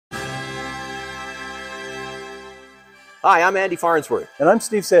Hi, I'm Andy Farnsworth. And I'm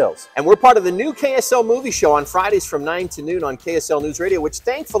Steve Sales. And we're part of the new KSL Movie Show on Fridays from 9 to noon on KSL NewsRadio, which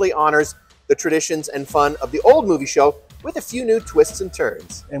thankfully honors the traditions and fun of the old movie show with a few new twists and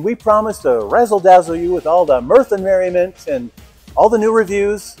turns. And we promise to razzle-dazzle you with all the mirth and merriment and all the new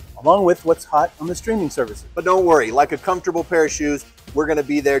reviews, along with what's hot on the streaming services. But don't worry, like a comfortable pair of shoes, we're going to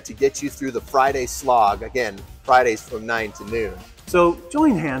be there to get you through the Friday slog. Again, Fridays from 9 to noon. So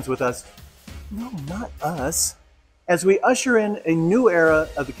join hands with us, no, not us, as we usher in a new era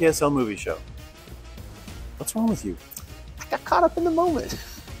of the KSL Movie Show. What's wrong with you? I got caught up in the moment.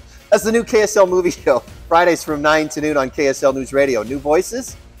 That's the new KSL Movie Show, Fridays from 9 to noon on KSL News Radio. New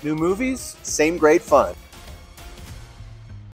voices, new movies, same great fun.